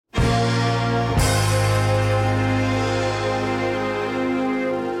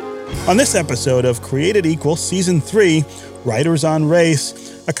On this episode of Created Equal Season 3, Writers on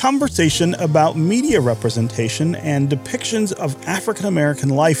Race, a conversation about media representation and depictions of African American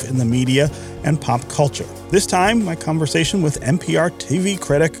life in the media and pop culture. This time, my conversation with NPR TV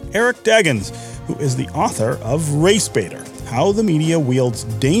critic Eric Deggans, who is the author of Race Baiter: How the Media Wields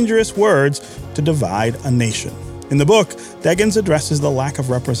Dangerous Words to Divide a Nation. In the book, Deggans addresses the lack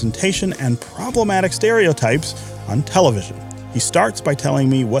of representation and problematic stereotypes on television. He starts by telling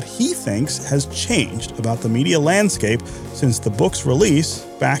me what he thinks has changed about the media landscape since the book's release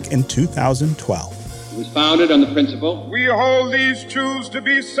back in 2012. It was founded on the principle, we hold these truths to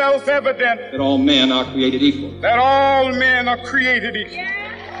be self-evident, that all men are created equal. that all men are created equal.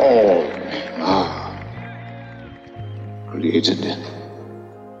 All men are created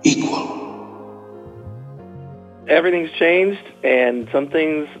equal. Everything's changed, and some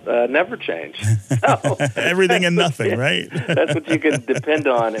things never change. So, Everything and nothing, right? That's what you can depend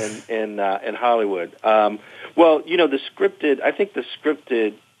on in Hollywood. Well, you know, I think the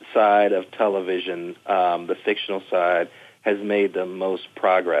scripted side of television, the fictional side, has made the most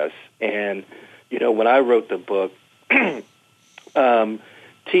progress. And, you know, when I wrote the book,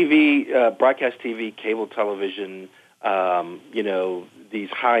 TV, broadcast TV, cable television, you know,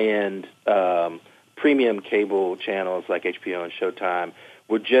 these high-end premium cable channels like HBO and Showtime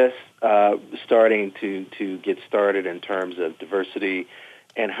were just starting to get started in terms of diversity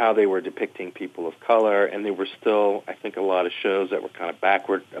and how they were depicting people of color. And there were still, I think, a lot of shows that were kind of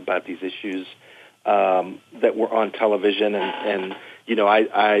backward about these issues that were on television. And you know,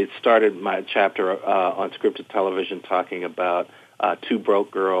 I started my chapter on scripted television talking about Two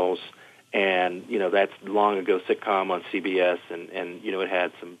Broke Girls. And, you know, that's long ago sitcom on CBS. And you know, it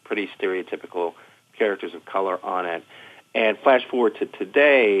had some pretty stereotypical characters of color on it. And flash forward to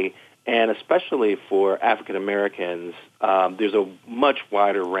today, and especially for African Americans, there's a much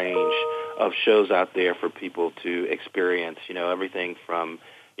wider range of shows out there for people to experience. You know, everything from,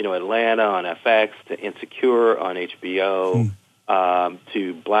 you know, Atlanta on FX to Insecure on HBO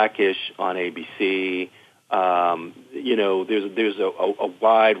to Blackish on ABC. You know, there's a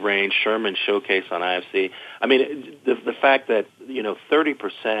wide range. Sherman Showcase on IFC. I mean, the fact that, you know,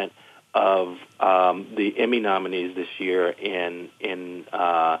 30% of the Emmy nominees this year in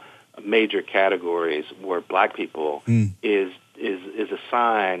major categories were black people is a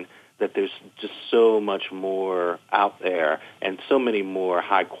sign that there's just so much more out there and so many more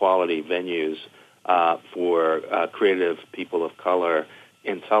high quality venues for creative people of color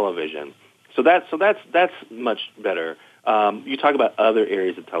in television. So that's much better. You talk about other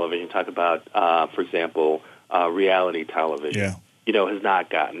areas of television. You talk about, for example, reality television. Yeah. You know, has not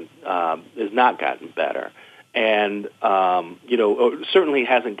gotten better, and you know, certainly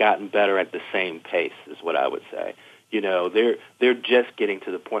hasn't gotten better at the same pace, is what I would say. You know, they're just getting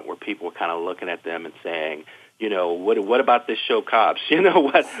to the point where people are kind of looking at them and saying, you know, what about this show Cops? You know,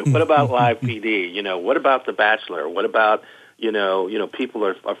 what about Live PD? You know, what about The Bachelor? What about you know, people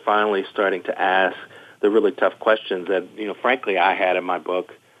are finally starting to ask the really tough questions that, you know, frankly, I had in my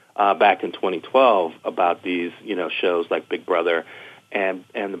book back in 2012 about these, you know, shows like Big Brother and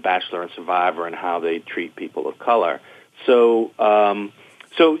The Bachelor and Survivor and how they treat people of color. So,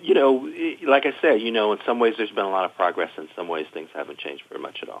 you know, like I said, you know, in some ways there's been a lot of progress. In some ways things haven't changed very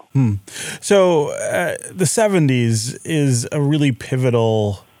much at all. So the 70s is a really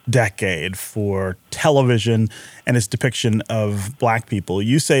pivotal decade for television and its depiction of black people.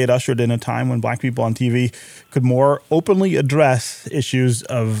 You say it ushered in a time when black people on TV could more openly address issues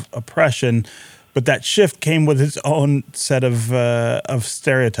of oppression, but that shift came with its own set of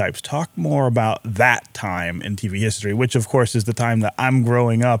stereotypes. Talk more about that time in TV history, which of course is the time that I'm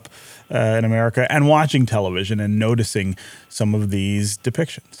growing up in America and watching television and noticing some of these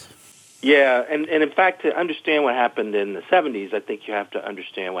depictions. Yeah, and in fact, to understand what happened in the 70s, I think you have to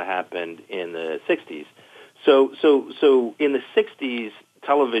understand what happened in the 60s. So in the 60s,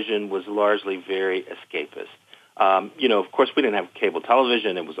 television was largely very escapist. You know, of course, we didn't have cable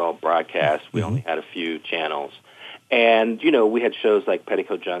television. It was all broadcast. We only had a few channels. And, you know, we had shows like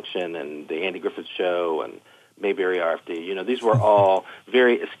Petticoat Junction and The Andy Griffith Show and Mayberry RFD. You know, these were all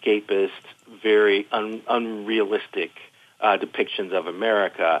very escapist, very unrealistic depictions of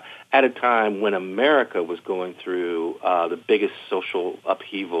America at a time when America was going through the biggest social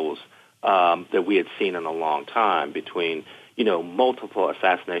upheavals that we had seen in a long time between, multiple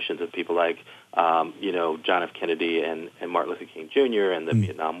assassinations of people like, John F. Kennedy and Martin Luther King Jr. and the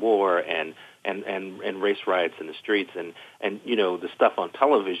Vietnam War and race riots in the streets and the stuff on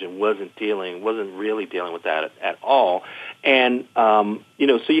television wasn't really dealing with that at all. And, so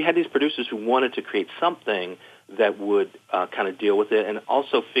you had these producers who wanted to create something that would kind of deal with it and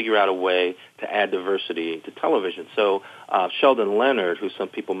also figure out a way to add diversity to television. So Sheldon Leonard, who some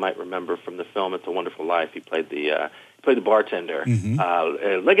people might remember from the film It's a Wonderful Life, he played the bartender.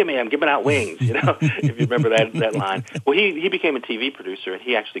 Look at me, I'm giving out wings, if you remember that line. Well, he became a TV producer, and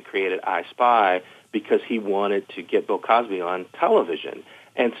he actually created I Spy because he wanted to get Bill Cosby on television.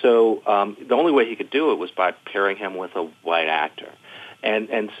 And so the only way he could do it was by pairing him with a white actor.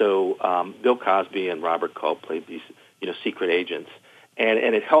 And so Bill Cosby and Robert Culp played these, secret agents.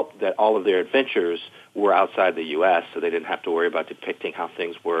 And it helped that all of their adventures were outside the U.S., so they didn't have to worry about depicting how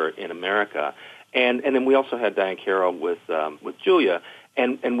things were in America. And then we also had Diane Carroll with Julia,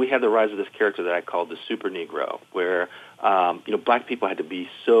 and we had the rise of this character that I called the Super Negro, where black people had to be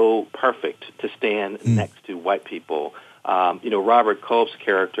so perfect to stand next to white people. Robert Culp's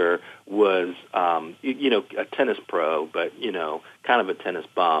character was a tennis pro, but kind of a tennis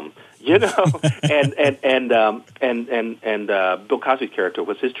bum, and Bill Cosby's character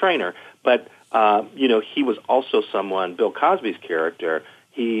was his trainer, but he was also someone. Bill Cosby's character.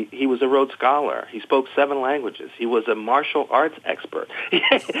 He was a Rhodes Scholar. He spoke 7 languages. He was a martial arts expert. He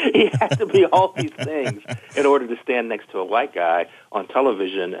had to be all these things in order to stand next to a white guy on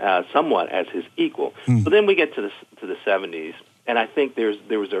television, somewhat as his equal. So then we get to the 70s, and I think there's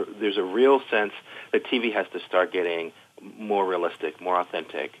a real sense that TV has to start getting more realistic, more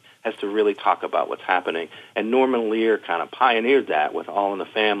authentic, has to really talk about what's happening. And Norman Lear kind of pioneered that with All in the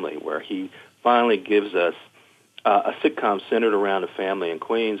Family, where he finally gives us a sitcom centered around a family in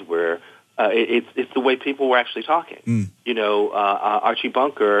Queens where it's the way people were actually talking. Archie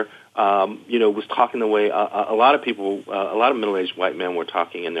Bunker, was talking the way a lot of people, a lot of middle-aged white men were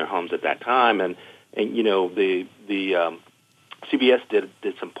talking in their homes at that time. And the CBS did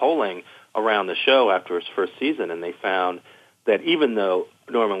some polling around the show after its first season, and they found that even though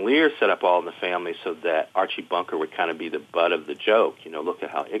Norman Lear set up All in the Family so that Archie Bunker would kind of be the butt of the joke, look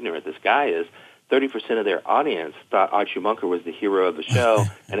at how ignorant this guy is, 30% of their audience thought Archie Bunker was the hero of the show,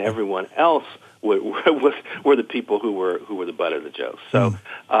 and everyone else were the people who were the butt of the joke. So,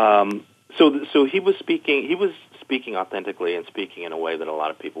 so he was speaking authentically and speaking in a way that a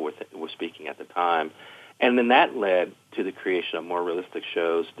lot of people were speaking at the time, and then that led to the creation of more realistic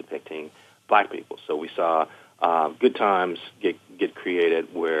shows depicting black people. So we saw Good Times get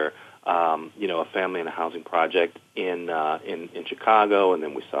created, where a family in a housing project in Chicago, and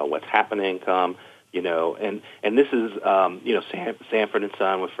then we saw What's Happening come, and this is Sanford and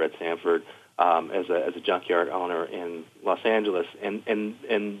Son with Fred Sanford as a junkyard owner in Los Angeles, and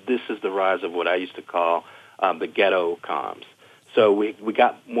this is the rise of what I used to call the ghetto coms. So we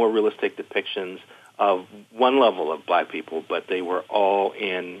got more realistic depictions of one level of black people, but they were all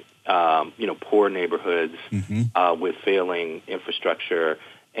in poor neighborhoods with failing infrastructure,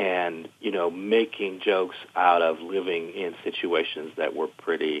 and making jokes out of living in situations that were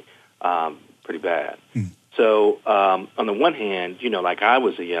pretty bad. So on the one hand, like I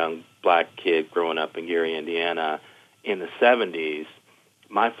was a young black kid growing up in Gary, Indiana in the 70s,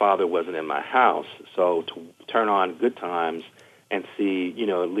 my father wasn't in my house, so to turn on Good Times and see,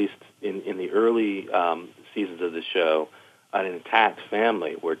 at least in the early seasons of the show, an intact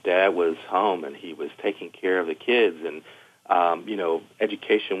family where dad was home and he was taking care of the kids, and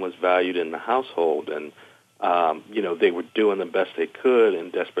education was valued in the household, and they were doing the best they could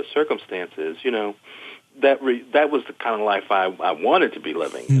in desperate circumstances. That was the kind of life I wanted to be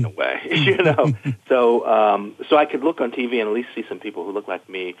living in a way. So I could look on TV and at least see some people who looked like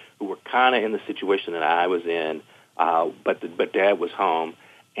me, who were kind of in the situation that I was in, but dad was home,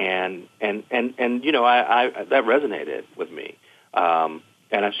 and I that resonated with me.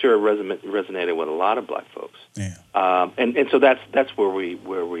 And I'm sure it resonated with a lot of black folks. Yeah. And so that's how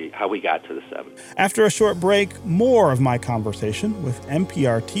we got to the 70s. After a short break, more of my conversation with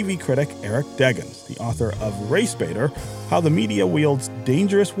NPR TV critic Eric Deggans, the author of Race Baiter: How the Media Wields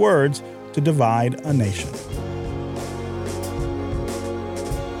Dangerous Words to Divide a Nation.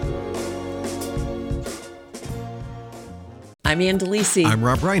 I'm Ann Delisi. I'm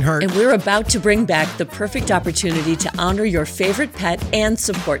Rob Reinhardt. And we're about to bring back the perfect opportunity to honor your favorite pet and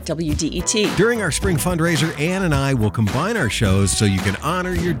support WDET. During our spring fundraiser, Ann and I will combine our shows so you can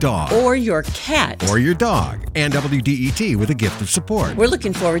honor your dog. Or your cat. Or your dog. And WDET with a gift of support. We're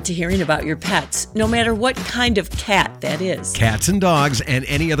looking forward to hearing about your pets, no matter what kind of cat that is. Cats and dogs and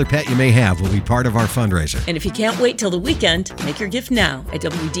any other pet you may have will be part of our fundraiser. And if you can't wait till the weekend, make your gift now at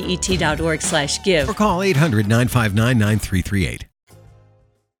WDET.org/give. Or call 800-959-9338.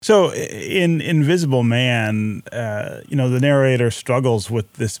 So in Invisible Man, the narrator struggles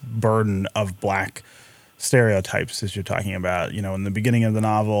with this burden of black stereotypes, as you're talking about. In the beginning of the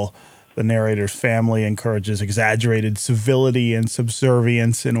novel, the narrator's family encourages exaggerated civility and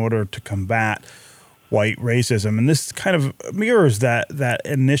subservience in order to combat white racism. And this kind of mirrors that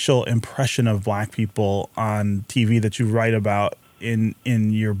initial impression of black people on TV that you write about in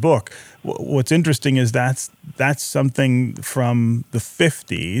your book. What's interesting is that's something from the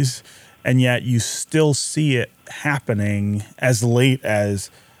 50s, and yet you still see it happening as late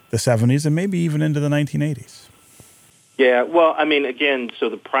as the 70s and maybe even into the 1980s. Yeah, well, I mean, again, so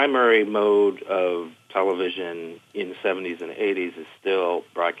the primary mode of television in the 70s and 80s is still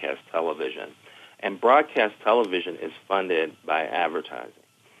broadcast television. And broadcast television is funded by advertising.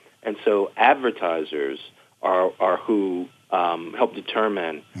 And so advertisers are who help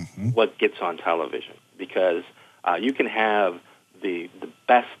determine what gets on television, because you can have the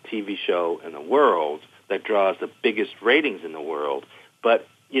best TV show in the world that draws the biggest ratings in the world, but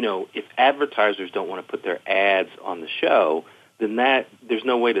if advertisers don't want to put their ads on the show, then there's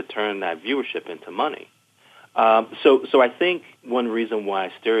no way to turn that viewership into money. So I think one reason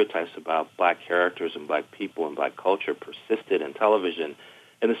why stereotypes about black characters and black people and black culture persisted in television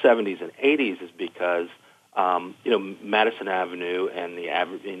in the 70s and 80s is because Madison Avenue and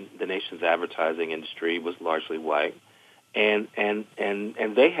the nation's advertising industry was largely white, and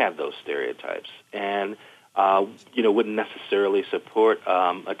they had those stereotypes, and wouldn't necessarily support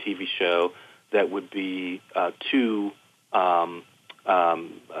a TV show that would be too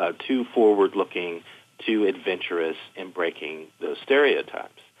forward-looking, too adventurous in breaking those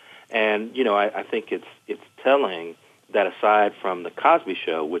stereotypes. And I think it's telling that aside from the Cosby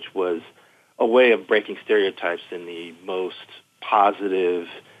Show, which was a way of breaking stereotypes in the most positive,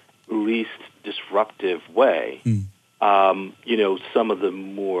 least disruptive way, some of the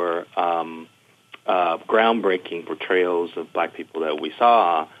more groundbreaking portrayals of black people that we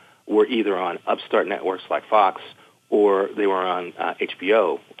saw were either on upstart networks like Fox, or they were on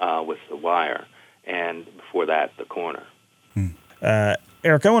HBO with The Wire, and before that, The Corner.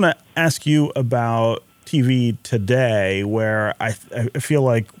 Eric, I want to ask you about TV today, where I feel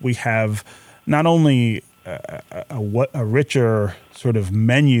like we have not only a richer sort of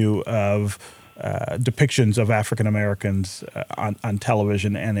menu of depictions of African Americans on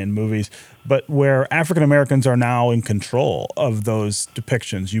television and in movies, but where African Americans are now in control of those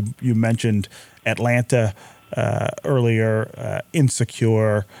depictions. You mentioned Atlanta earlier,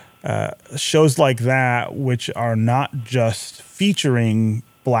 Insecure, shows like that, which are not just featuring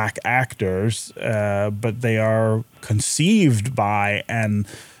black actors, but they are conceived by and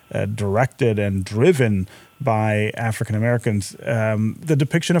directed and driven by African Americans. The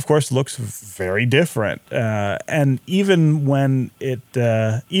depiction, of course, looks very different, and even when it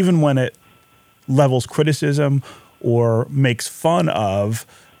levels criticism or makes fun of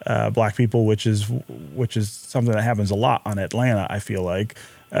black people, which is something that happens a lot on Atlanta, I feel like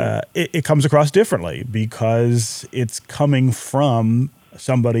it comes across differently because it's coming from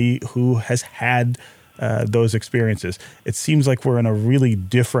somebody who has had those experiences. It seems like we're in a really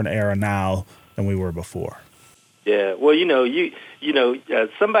different era now than we were before. Yeah, well,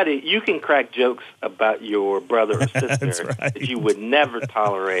 somebody, you can crack jokes about your brother or sister right. that you would never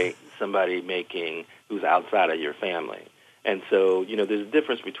tolerate somebody making who's outside of your family. And so, there's a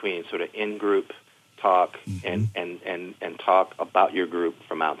difference between sort of in-group talk and talk about your group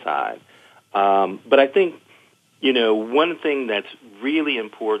from outside. But I think, one thing that's really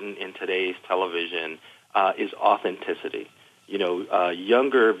important in today's television is authenticity.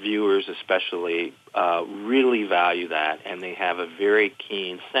 Younger viewers especially really value that, and they have a very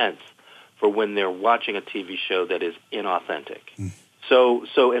keen sense for when they're watching a TV show that is inauthentic.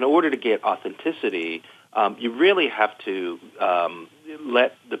 So in order to get authenticity, you really have to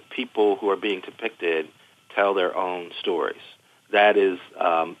let the people who are being depicted tell their own stories. That is,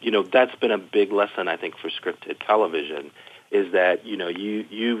 that's been a big lesson, I think, for scripted television, is that,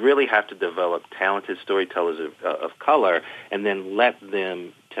 you really have to develop talented storytellers of color and then let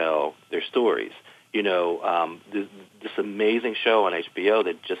them tell their stories. this amazing show on HBO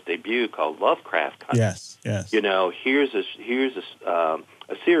that just debuted called Lovecraft Country. Yes. Here's a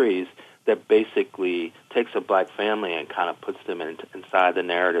series that basically takes a black family and kind of puts them inside the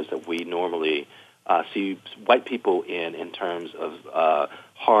narratives that we normally see white people in terms of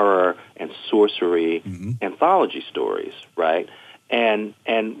horror and sorcery, anthology stories, right? And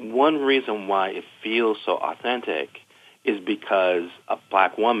one reason why it feels so authentic is because a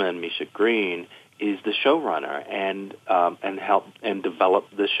black woman, Misha Green, is the showrunner and helped and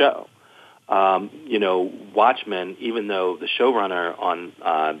developed the show. Watchmen, even though the showrunner on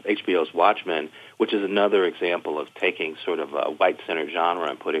HBO's Watchmen, which is another example of taking sort of a white-centered genre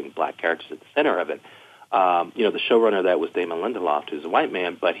and putting black characters at the center of it, the showrunner that was Damon Lindelof, who's a white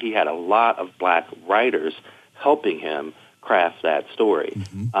man, but he had a lot of black writers helping him craft that story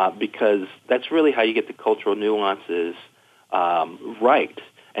because that's really how you get the cultural nuances right.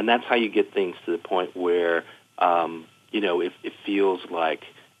 And that's how you get things to the point where, it feels like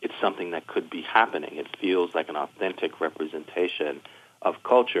it's something that could be happening. It feels like an authentic representation of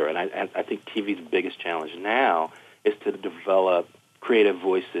culture. And I think TV's biggest challenge now is to develop creative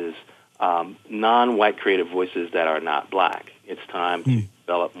voices, non-white creative voices that are not black. It's time to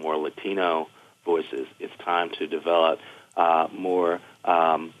develop more Latino voices. It's time to develop more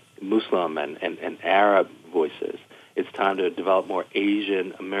Muslim and Arab voices. It's time to develop more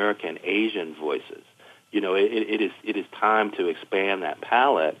Asian voices. It is time to expand that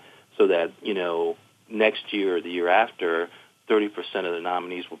palette so that, next year or the year after, 30% of the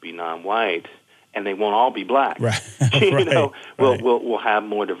nominees will be non-white, and they won't all be black. Right. We'll have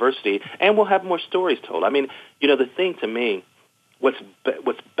more diversity, and we'll have more stories told. I mean, the thing to me, what's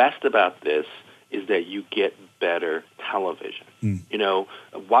best about this is that you get better television.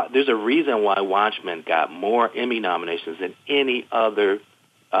 There's a reason why Watchmen got more Emmy nominations than any other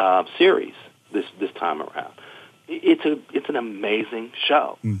series this time around. It's an amazing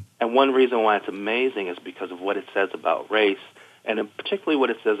show, and one reason why it's amazing is because of what it says about race, and particularly what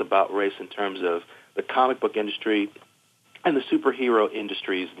it says about race in terms of the comic book industry and the superhero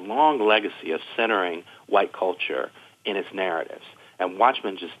industry's long legacy of centering white culture in its narratives. And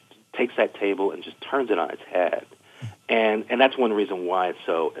Watchmen just takes that table and just turns it on its head. And that's one reason why it's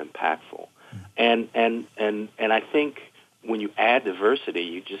so impactful. And I think when you add diversity,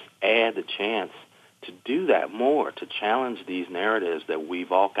 you just add the chance to do that more, to challenge these narratives that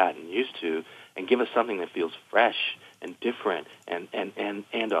we've all gotten used to and give us something that feels fresh and different and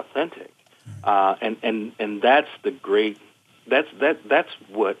authentic. And that's the great that's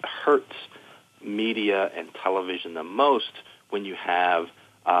what hurts media and television the most when you have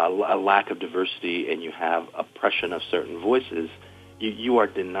a lack of diversity and you have oppression of certain voices. You are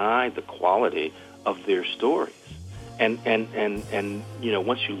denied the quality of their stories. And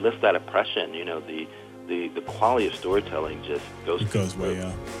once you lift that oppression, the quality of storytelling just goes way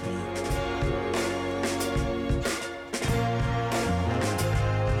up.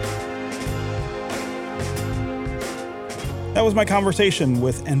 That was my conversation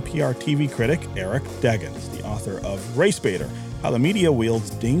with NPR TV critic Eric Deggans, the author of Race Baiter: How the Media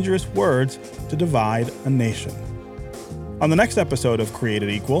Wields Dangerous Words to Divide a Nation. On the next episode of Created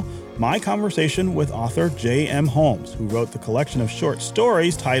Equal, my conversation with author J.M. Holmes, who wrote the collection of short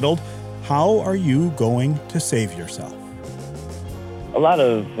stories titled How Are You Going to Save Yourself? A lot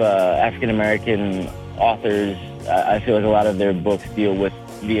of African-American authors, I feel like a lot of their books deal with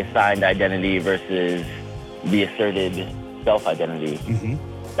the assigned identity versus the asserted self-identity.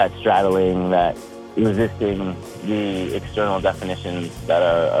 That straddling, that resisting the external definitions that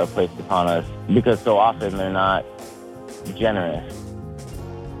are placed upon us, because so often they're not generous.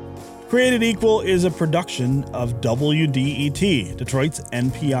 Created Equal is a production of WDET, Detroit's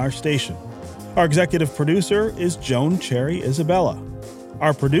NPR station. Our executive producer is Joan Cherry Isabella.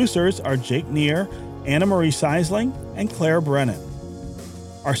 Our producers are Jake Neer, Anna Marie Seisling, and Claire Brennan.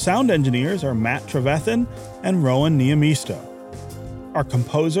 Our sound engineers are Matt Trevethan and Rowan Niamisto. Our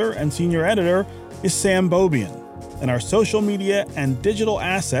composer and senior editor is Sam Bobian, and our social media and digital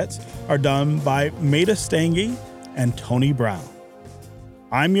assets are done by Maida Stange and Tony Brown.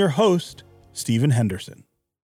 I'm your host, Stephen Henderson.